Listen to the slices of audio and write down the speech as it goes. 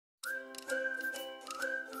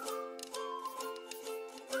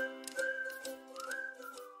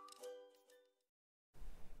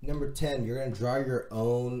Number 10, you're going to draw your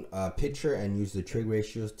own picture and use the trig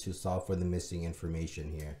ratios to solve for the missing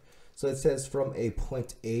information here. So it says from a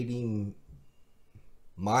point 80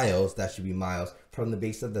 miles, that should be miles, from the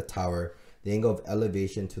base of the tower, the angle of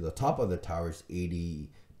elevation to the top of the tower is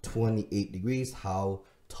 28 degrees. How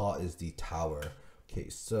tall is the tower? Okay,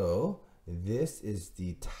 so this is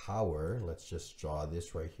the tower. Let's just draw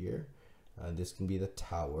this right here. This can be the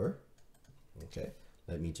tower. Okay,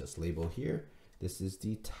 let me just label here. This is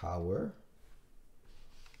the tower.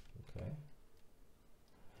 Okay,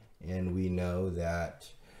 and we know that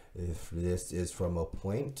if this is from a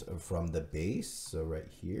point from the base, so right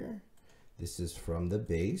here, this is from the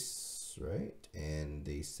base, right? And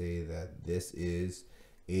they say that this is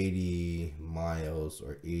 80 miles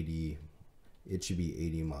or 80, it should be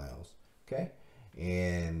 80 miles. Okay,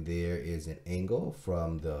 and there is an angle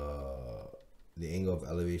from the angle of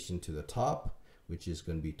elevation to the top, which is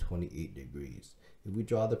going to be 28 degrees. If we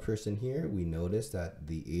draw the person here, we notice that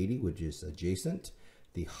the 80, which is adjacent,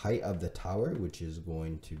 the height of the tower, which is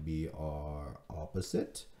going to be our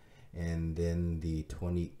opposite, and then the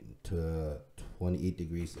 20 to 28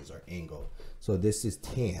 degrees is our angle. So this is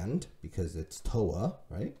tan because it's TOA,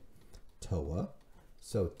 right? TOA.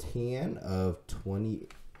 So tan of 20,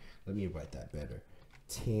 let me write that better.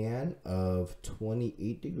 Tan of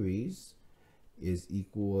 28 degrees is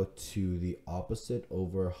equal to the opposite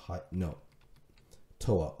over height, no,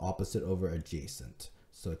 TOA, opposite over adjacent.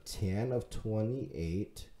 So tan of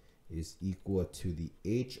 28 is equal to the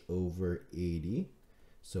h over 80.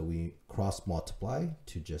 So we cross multiply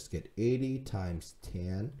to just get 80 times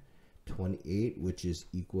tan 28, which is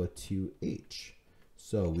equal to h.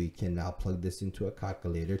 So we can now plug this into a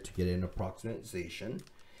calculator to get an approximation.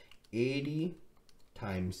 80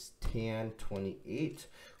 times tan 28,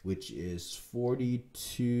 which is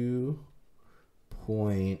 42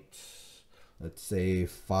 point, let's say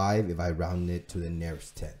 5 if I round it to the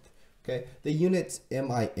nearest tenth. Okay, the units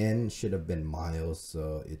MIN should have been miles,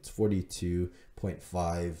 so it's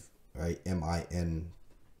 42.5, right? MIN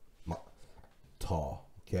tall.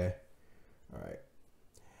 Okay, all right.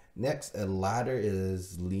 Next, a ladder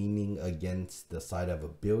is leaning against the side of a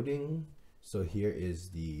building. So here is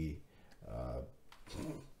the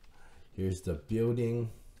here's the building.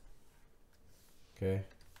 Okay,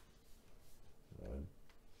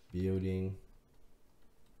 building.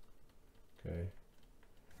 Okay,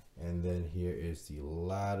 and then here is the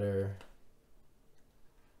ladder.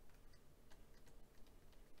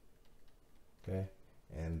 Okay,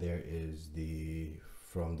 and there is the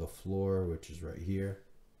from the floor, which is right here.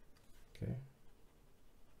 Okay,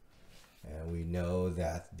 and we know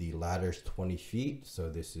that the ladder is 20 feet, so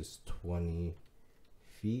this is 20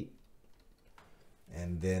 feet.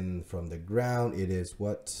 And then from the ground, it is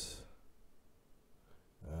what?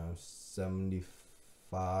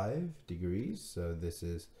 75 degrees. So this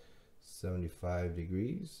is 75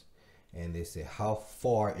 degrees. And they say, how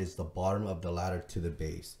far is the bottom of the ladder to the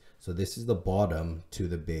base? So this is the bottom to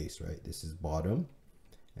the base, right? This is bottom,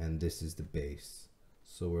 and this is the base.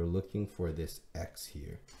 So we're looking for this x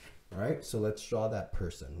here. All right, so let's draw that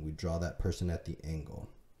person. We draw that person at the angle.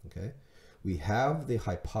 Okay, we have the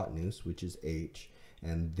hypotenuse, which is h,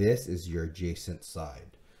 and this is your adjacent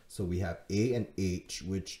side. So we have a and h,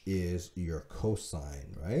 which is your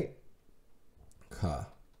cosine, right?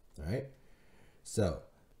 Right? So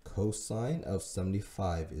cosine of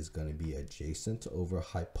 75 is going to be adjacent over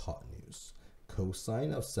hypotenuse.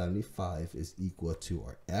 Cosine of 75 is equal to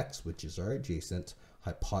our x, which is our adjacent,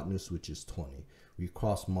 hypotenuse, which is 20. We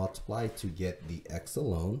cross multiply to get the x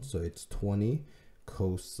alone, so it's 20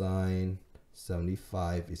 cosine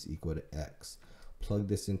 75 is equal to x. Plug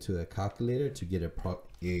this into a calculator to get a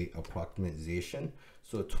approximation.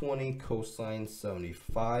 So 20 cosine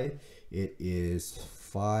 75, it is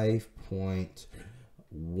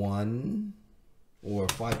 5.1 or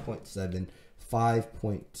 5.7,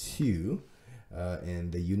 5.2,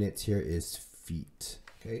 and the units here is feet.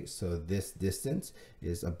 Okay, so this distance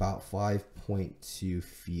is about 5.2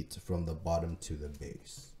 feet from the bottom to the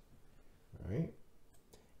base. All right,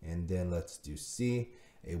 and then let's do C.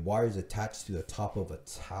 A wire is attached to the top of a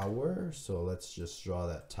tower. So let's just draw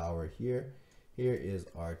that tower here. Here is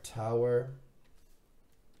our tower.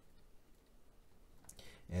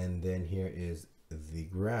 And then here is the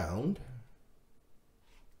ground.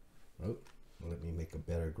 Oh, let me make a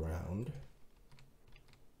better ground.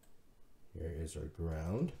 Here is our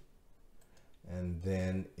ground. And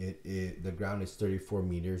then the ground is 34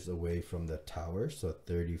 meters away from the tower, so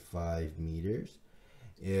 35 meters.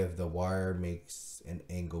 If the wire makes an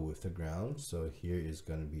angle with the ground, so here is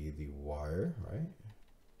going to be the wire, right?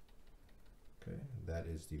 Okay, that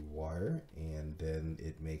is the wire, and then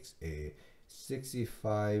it makes a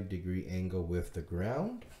 65-degree angle with the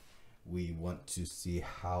ground. We want to see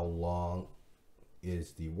how long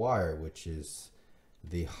is the wire, which is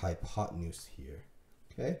the hypotenuse here.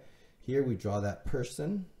 Okay, here we draw that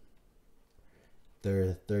person.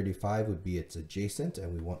 Their 35 would be its adjacent,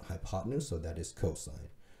 and we want hypotenuse, so that is cosine.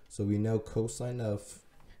 So we know cosine of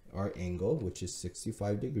our angle, which is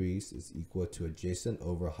 65 degrees, is equal to adjacent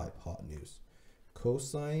over hypotenuse.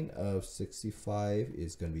 Cosine of 65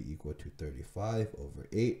 is going to be equal to 35 over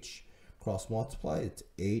h. Cross multiply, it's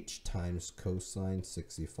h times cosine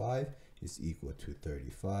 65 is equal to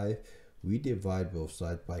 35. We divide both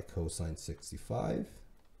sides by cosine 65.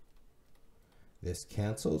 This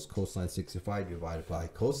cancels. Cosine 65 divided by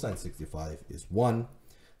cosine 65 is 1.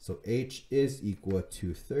 So h is equal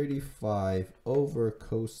to 35 over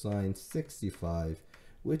cosine 65,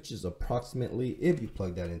 which is approximately, if you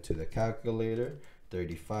plug that into the calculator,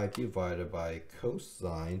 35 divided by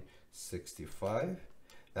cosine 65.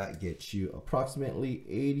 That gets you approximately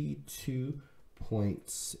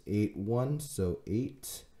 82.81, so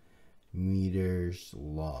 8 meters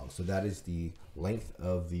long. So that is the length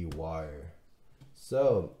of the wire.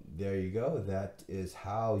 So there you go. That is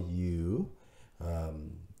how you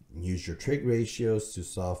use your trig ratios to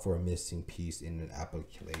solve for a missing piece in an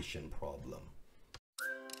application problem.